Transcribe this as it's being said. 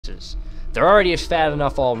boxes. They're already fat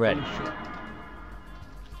enough already.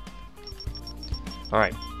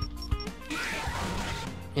 Alright.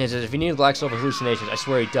 Yeah, it says, if you need Black Silver hallucinations, I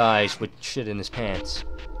swear he dies with shit in his pants.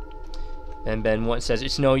 And Ben one says,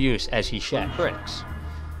 it's no use, as he shat bricks.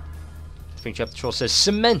 Springtrap the Troll says,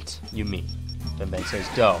 cement, you mean. Then Ben says,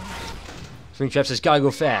 dough. Springtrap says, gotta go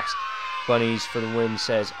fast. Bunnies for the win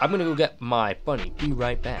says, I'm gonna go get my bunny. Be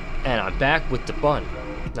right back. And I'm back with the bunny.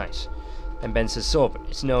 Nice. And Ben says, Silver,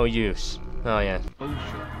 it's no use. Oh, yeah.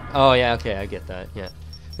 Oh, yeah, okay, I get that, yeah.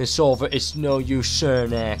 And Silver, it's no use, sir,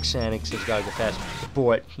 Nick. Sonic says, gotta go fast. The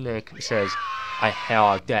boy, Nick, says, I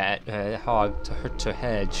hogged that. Hogged to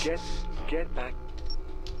hedge. Get back.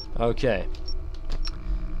 Okay.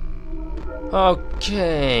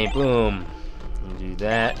 Okay, boom. Do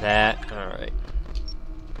that. Alright.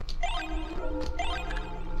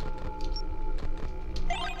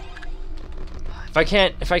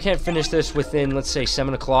 If I can't finish this within, let's say,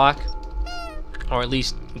 7 o'clock, or at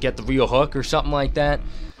least get the real hook or something like that,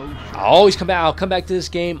 I'll come back to this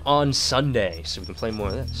game on Sunday so we can play more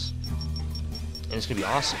of this. And it's gonna be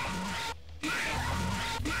awesome.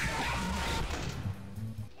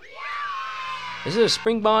 Is it a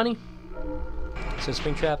spring Bonnie? Is it a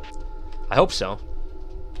spring trap? I hope so.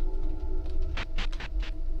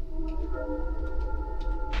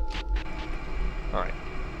 Alright.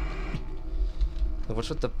 What's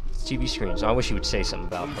with the TV screens? I wish you would say something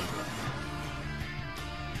about them.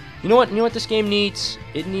 You know what this game needs?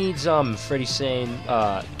 It needs Freddy saying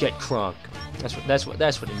get crunk. That's what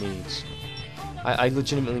it needs. I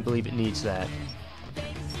legitimately believe it needs that.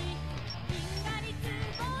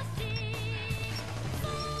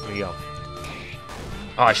 There we go.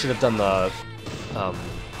 Oh, I should have done the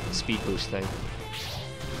speed boost thing.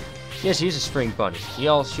 Yes, he's a spring bunny. She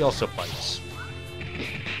also bites.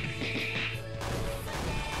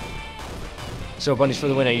 So, Bunnies for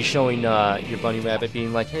the win, are you showing your bunny rabbit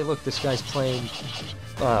being like, hey, look, this guy's playing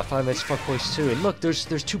 5 Nights at Fuckboys 2, and look, there's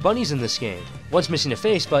 2 bunnies in this game. One's missing a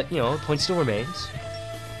face, but, you know, point still remains.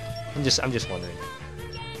 I'm just wondering.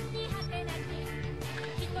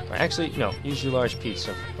 Or actually, no, use your large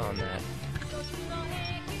pizza on that.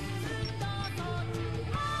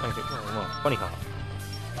 Okay, come on, bunny hop.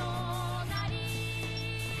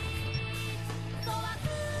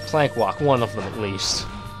 Plank walk, one of them at least.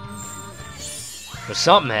 But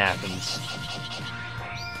something happens.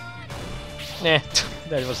 Nah,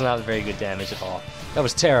 that was not very good damage at all. That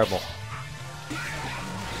was terrible.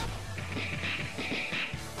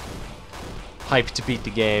 Hype to beat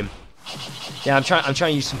the game. Yeah, I'm trying to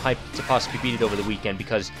use some hype to possibly beat it over the weekend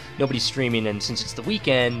because nobody's streaming, and since it's the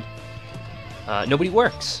weekend, nobody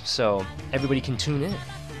works, so everybody can tune in,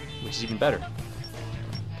 which is even better.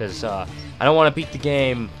 Because I don't want to beat the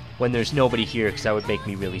game when there's nobody here, because that would make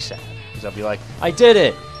me really sad. Because I'll be like, I did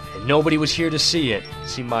it, and nobody was here to see it.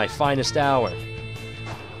 See my finest hour.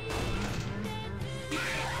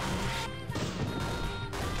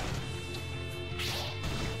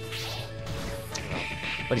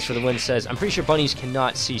 Bunnies for the win says, I'm pretty sure bunnies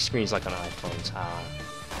cannot see screens like on iPhones.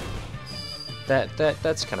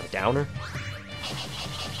 That's kind of a downer.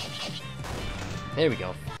 There we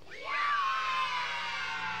go.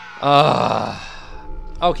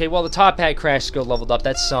 Okay, well, the top hat crash skill leveled up.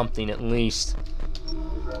 That's something, at least.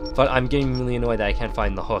 But I'm getting really annoyed that I can't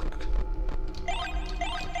find the hook.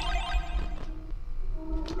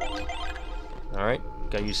 Alright,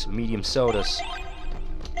 gotta use some medium sodas.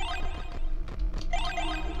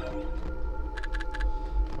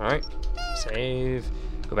 Alright, save.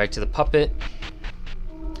 Go back to the puppet.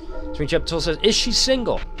 Screenshot tool says, is she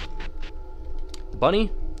single? The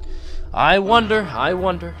bunny? I wonder.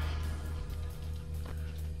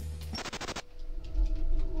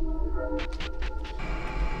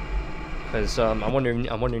 Because I'm wondering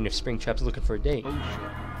if Springtrap's looking for a date.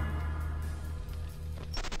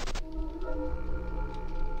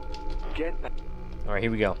 Alright, here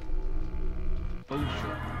we go.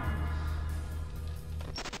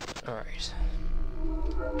 Alright.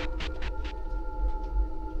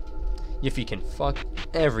 Yiffy can fuck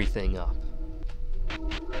everything up.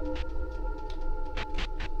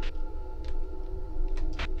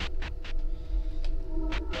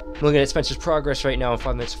 Looking at Spencer's progress right now in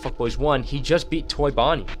 5 Nights at Fuckboys 1, he just beat Toy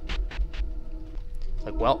Bonnie.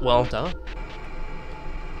 Like, well done.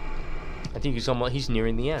 I think he's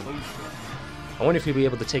nearing the end. I wonder if he'll be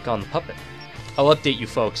able to take on the puppet. I'll update you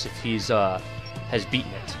folks if he's has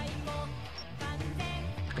beaten it.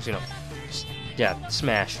 Because, you know, yeah,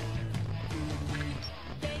 smash.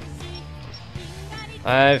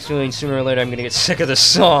 I have a feeling sooner or later I'm gonna get sick of this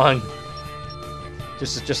song.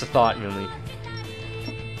 Just a thought, really.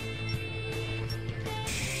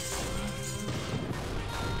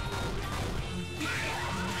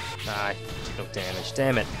 Ah, no damage.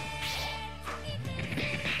 Damn it.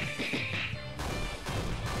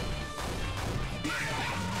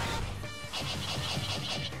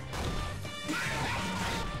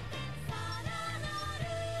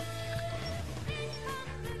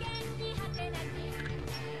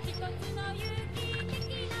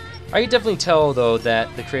 I can definitely tell, though,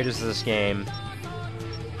 that the creators of this game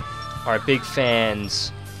are big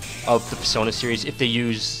fans of the Persona series if they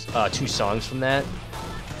use 2 songs from that.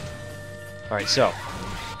 Alright, so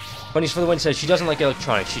Bunnies for the Win says she doesn't like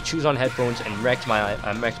electronics. She chews on headphones and wrecked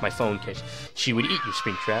my phone case. She would eat you,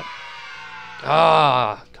 Springtrap.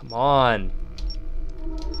 Ah, come on.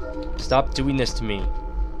 Stop doing this to me.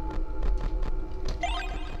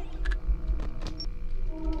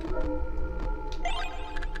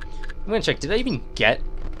 I'm gonna check, did I even get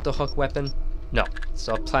the hook weapon? No, it's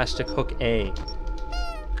a plastic hook A.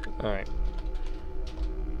 Alright.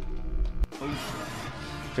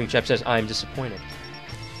 Springtrap says, I'm disappointed.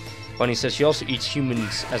 Bunny says she also eats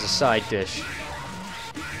humans as a side dish.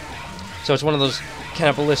 So it's one of those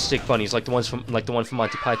cannibalistic bunnies, like the one from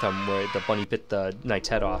Monty Python, where the bunny bit the knight's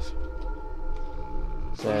head off.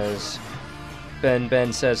 Says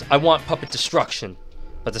Ben says, I want puppet destruction,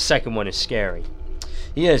 but the second one is scary.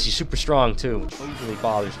 He is. He's super strong, too, which really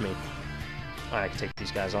bothers me. I can take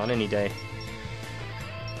these guys on any day.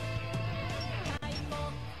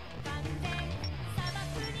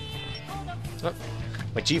 Oh,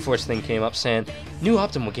 my GeForce thing came up saying, new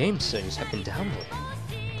optimal game settings have been downloaded.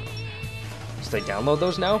 So they download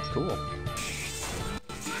those now? Cool.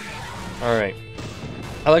 Alright.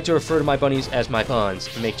 I like to refer to my bunnies as my buns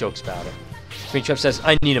and make jokes about it. Springtrap says,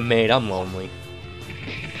 I need a maid, I'm lonely.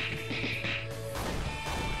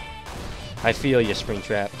 I feel you,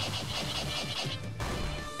 Springtrap.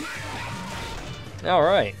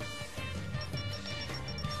 Alright.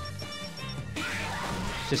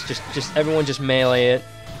 Just everyone just melee it.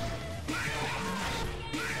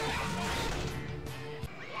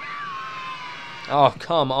 Oh,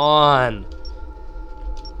 come on.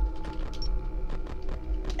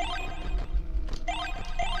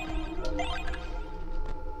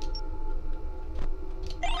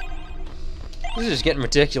 This is just getting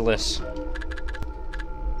ridiculous.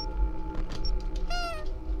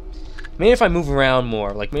 Maybe if I move around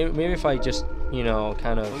more, like maybe if I just, you know,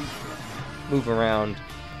 kind of move around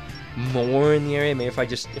more in the area, maybe if I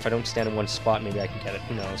don't stand in one spot, maybe I can get it,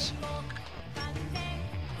 who knows.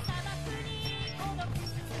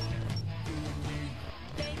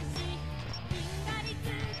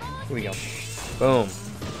 Here we go. Boom.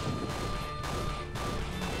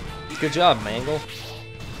 Good job, Mangle.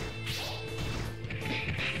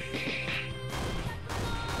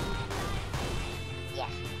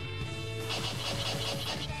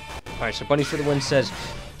 Alright, so Bunny for the Win says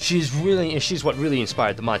she's what really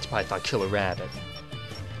inspired the Monty Python Killer Rabbit.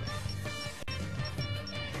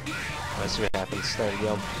 Let's see what happens. There we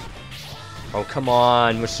go. Oh, come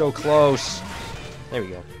on. We're so close. There we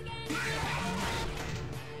go.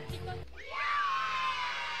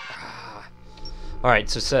 Alright,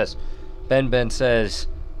 so it says, Ben says,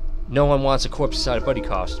 no one wants a corpse inside a buddy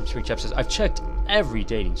costume. Springtrap says, I've checked every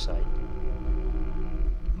dating site.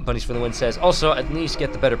 Bunnies for the Win says, also, at least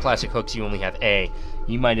get the better plastic hooks. You only have A.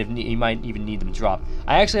 You might even need them dropped.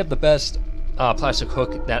 I actually have the best plastic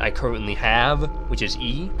hook that I currently have, which is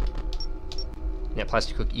E. Yeah,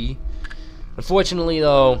 plastic hook E. Unfortunately,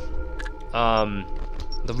 though,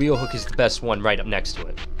 the real hook is the best one right up next to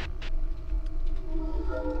it.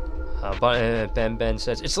 Ben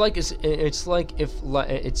says, it's like if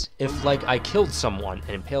I killed someone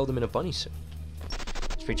and impaled them in a bunny suit.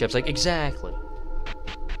 Springtrap's like, exactly.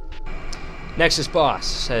 Nexus Boss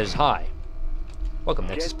says, hi. Welcome,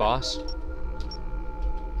 Nexus Boss.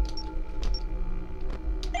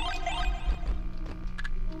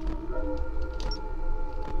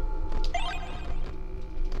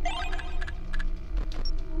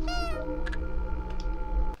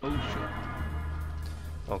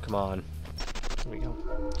 Oh, come on. Here we go.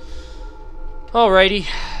 Alrighty.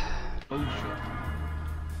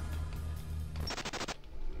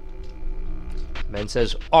 Ben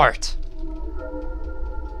says, art.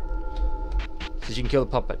 Says you can kill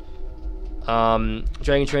the puppet.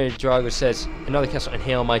 Dragon Trainer Drago says, another castle,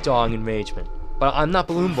 inhale my dog enragement. But I'm not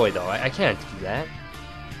Balloon Boy, though. I can't do that.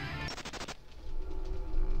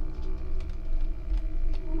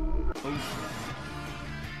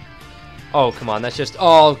 Oh, come on. That's just...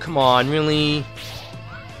 Oh, come on. Really?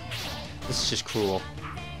 This is just cruel.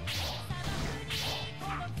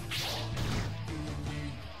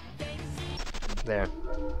 There.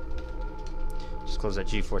 Just close that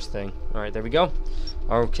GeForce thing. Alright, there we go.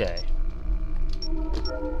 Okay.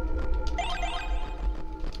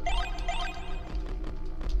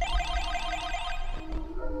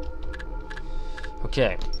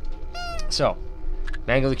 Okay. So,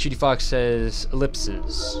 Mango the Cutie Fox says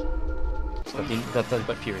ellipses. It's nothing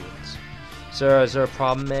but periods. Sir, is there a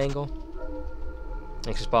problem, Mango?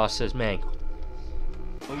 Nexus Boss says Mango.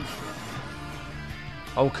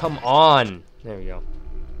 Oh, come on! There we go.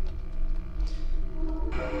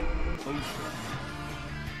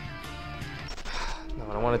 No,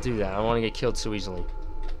 I don't want to do that. I don't want to get killed so easily.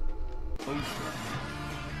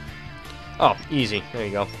 Oh, easy. There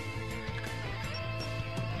you go.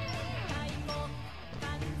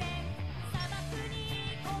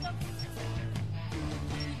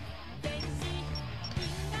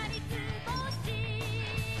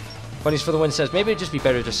 Bunnies for the Win says, maybe it'd just be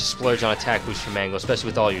better just to splurge on attack boost for Mango, especially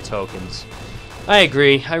with all your tokens. I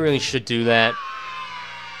agree. I really should do that.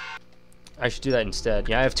 I should do that instead.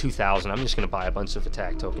 Yeah, I have 2,000. I'm just going to buy a bunch of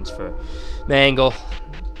attack tokens for Mango.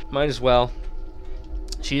 Might as well.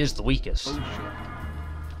 She is the weakest.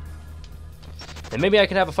 And maybe I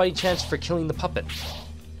could have a fighting chance for killing the puppet.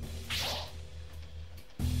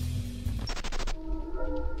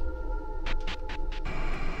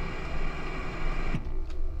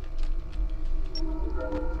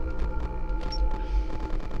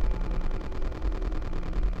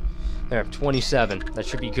 There, 27. That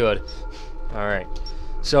should be good. Alright.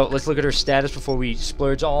 So, let's look at her status before we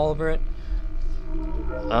splurge all over it.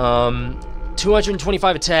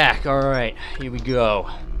 225 attack. Alright, here we go.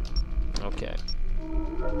 Okay.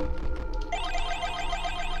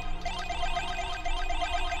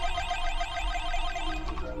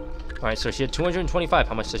 Alright, so she had 225.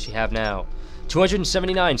 How much does she have now?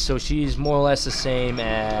 279, so she's more or less the same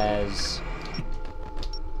as...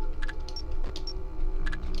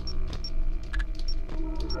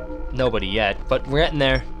 nobody yet, but we're getting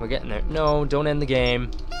there. We're getting there. No, don't end the game.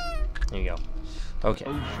 There you go. Okay.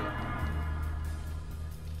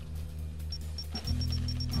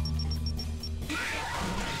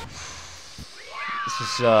 This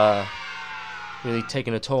is really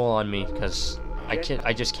taking a toll on me because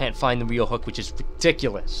I just can't find the real hook, which is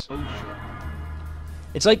ridiculous.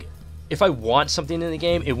 It's like if I want something in the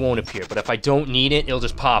game, it won't appear, but if I don't need it, it'll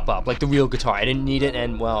just pop up, like the real guitar. I didn't need it,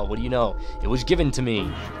 and well, what do you know? It was given to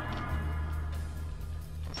me.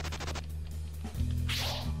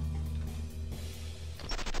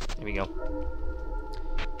 There we go.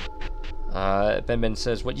 Ben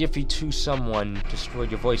says, what Yiffy to someone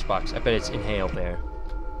destroyed your voice box? I bet it's Inhale Bear.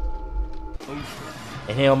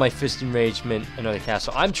 Inhale my fist enragement, another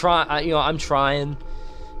castle. I'm trying, I'm trying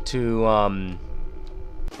to,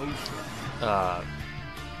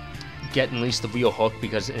 get at least the real hook,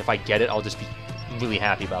 because if I get it, I'll just be really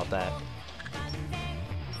happy about that.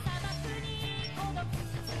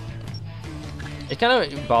 It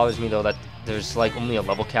kind of bothers me, though, that there's like only a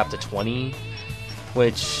level cap to 20,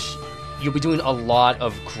 which you'll be doing a lot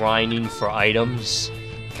of grinding for items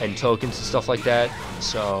and tokens and stuff like that,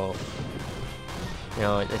 so you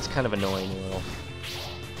know, it's kind of annoying a little.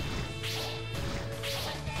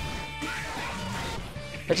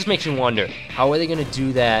 That just makes me wonder, how are they going to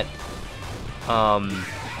do that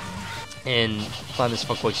in Final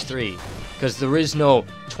Fantasy Forge 3? Because there is no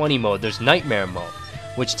 20 mode, there's Nightmare mode,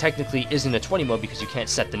 which technically isn't a 20 mode because you can't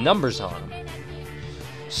set the numbers on them.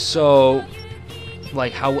 So,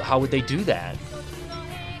 like, how would they do that?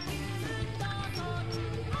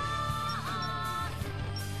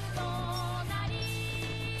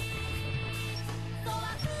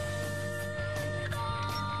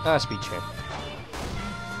 Ah, speed champ.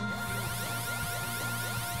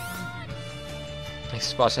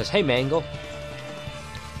 Next boss says, hey, Mangle.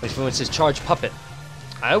 Next one says, charge puppet.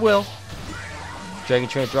 I will. Dragon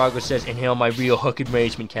Train Drago says, inhale my real hook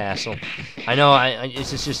enragement castle. I know,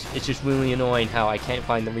 it's just really annoying how I can't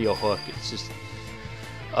find the real hook. It's just,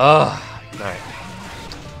 alright.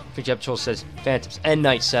 Fidget Troll says, Phantoms, and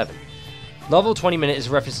Night 7. Level 20 minute is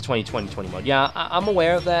a reference to 2020 mode. Yeah, I'm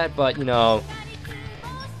aware of that, but, you know,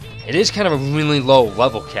 it is kind of a really low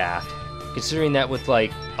level cap. Considering that with,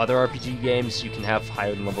 like, other RPG games, you can have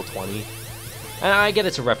higher than level 20. And I get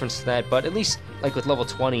it's a reference to that, but at least, like, with level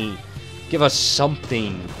 20... give us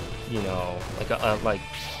something, you know, like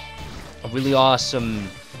a really awesome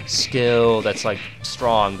skill that's like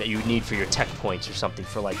strong that you would need for your tech points or something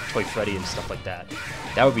for like Toy Freddy and stuff like that.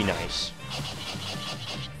 That would be nice.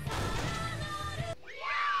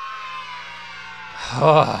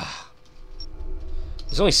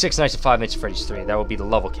 There's only 6 nights and 5 Nights at Freddy's 3. That would be the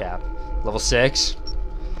level cap. Level 6.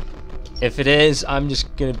 If it is, I'm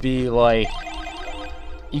just gonna be like,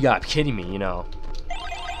 you gotta be kidding me, you know.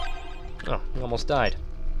 Oh, he almost died.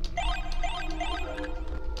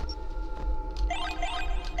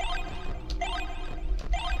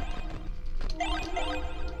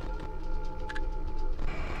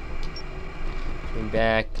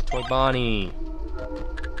 Toy Bonnie.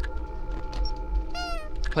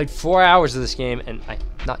 Played 4 hours of this game and I've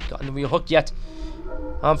not gotten the real hook yet.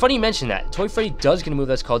 Funny you mention that. Toy Freddy does get a move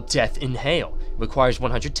that's called Death Inhale. It requires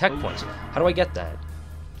 100 tech points. How do I get that?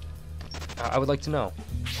 I would like to know.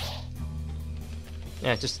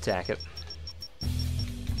 Yeah, just attack it.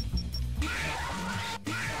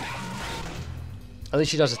 At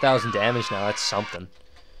least she does 1,000 damage now. That's something.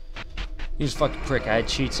 You just fucking prick. I had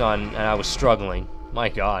cheats on and I was struggling. My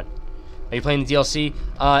god. Are you playing the DLC?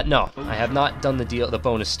 No. I have not done the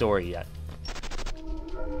bonus story yet.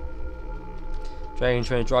 Dragon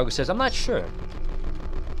Trainer Drago says, I'm not sure.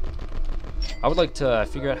 I would like to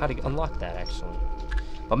figure out how to unlock that, actually.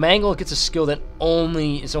 But Mangle gets a skill that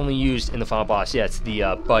is only used in the final boss. Yeah, it's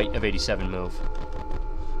the Bite of 87 move,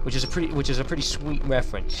 which is a pretty sweet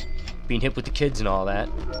reference. Being hit with the kids and all that.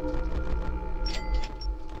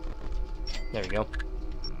 There we go.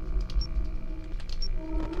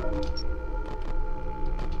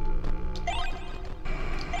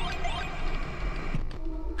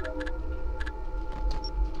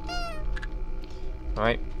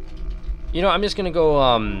 Alright. You know, I'm just gonna go,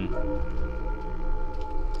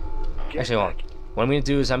 actually, hold on. What I'm gonna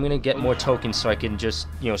do is I'm gonna get more tokens so I can just,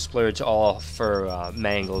 you know, splurge all for,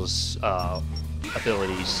 Mangle's,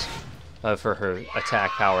 abilities, for her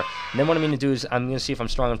attack power. And then what I'm gonna do is I'm gonna see if I'm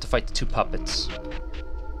strong enough to fight the 2 puppets.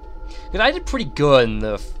 Because I did pretty good in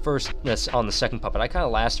the on the second puppet. I kind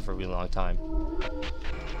of lasted for a really long time.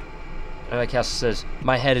 And like Castle says,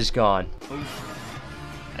 my head is gone.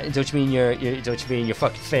 Don't you mean your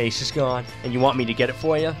fucking face is gone, and you want me to get it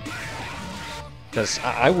for you? Because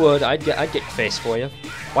I'd get your face for you.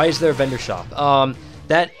 Why is there a vendor shop?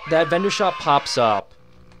 That vendor shop pops up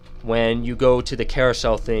when you go to the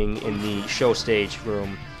carousel thing in the show stage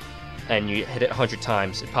room, and you hit it 100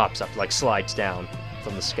 times. It pops up, like slides down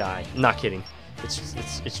from the sky. I'm not kidding.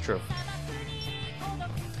 It's true.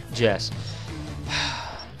 Jess.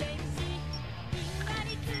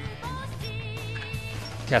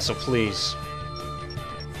 Castle, please.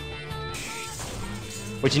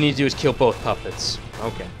 What you need to do is kill both puppets.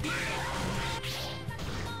 Okay.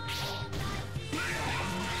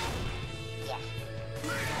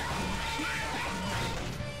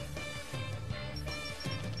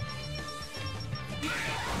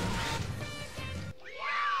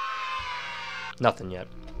 Nothing yet.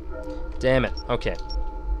 Damn it. Okay.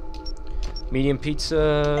 Medium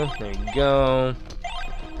pizza. There you go.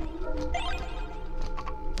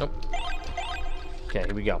 Nope. Okay,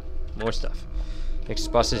 here we go. More stuff. Next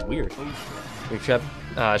boss is weird.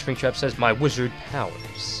 Springtrap says, my wizard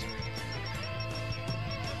powers.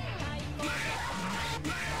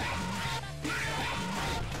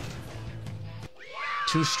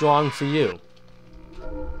 Too strong for you.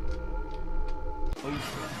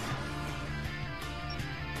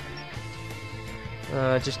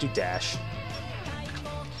 Just do dash.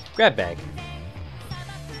 Grab bag.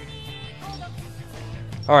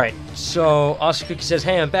 Alright, so Oscar Cookie says,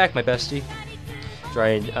 hey, I'm back, my bestie.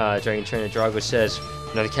 Dragon Trainer Drago says,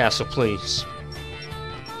 another castle, please.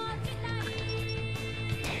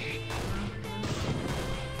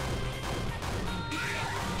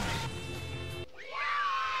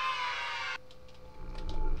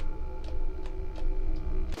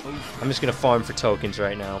 I'm just gonna farm for tokens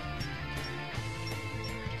right now.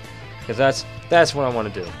 Because that's what I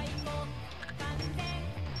want to do.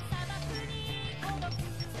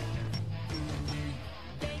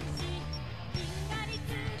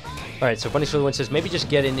 Alright, so Bunny Solar One says, maybe just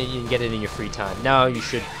get it in your free time. Now you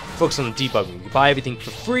should focus on the debugging. You buy everything for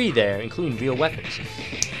free there, including real weapons.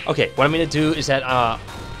 Okay, what I'm going to do is that I'm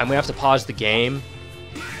going to have to pause the game.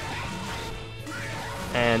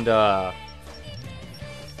 And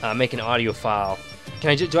make an audio file. Do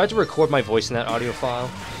I have to record my voice in that audio file?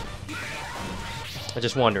 I'm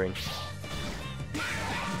just wondering.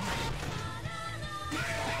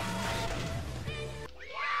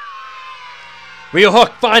 Real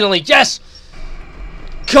hook, finally! Yes!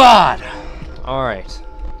 God! Alright.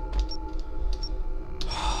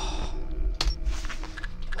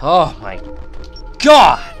 Oh my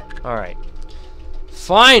God! Alright.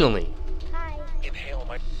 Finally!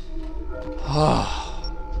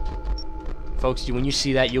 Oh. Folks, when you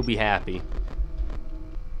see that, you'll be happy.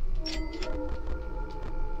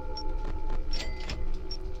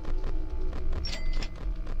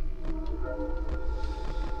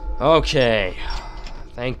 Okay.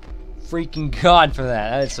 Thank freaking God for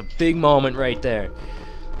that. That's a big moment right there.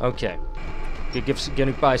 Okay.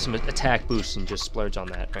 Gonna buy some attack boosts and just splurge on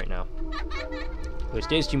that right now. Please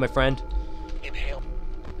days to you, my friend. Inhale.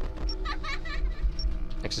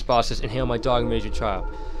 Nexus boss says, inhale my dog and major child.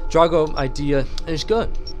 Drago idea is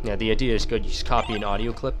good. Yeah, the idea is good. You just copy an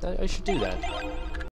audio clip. I should do that.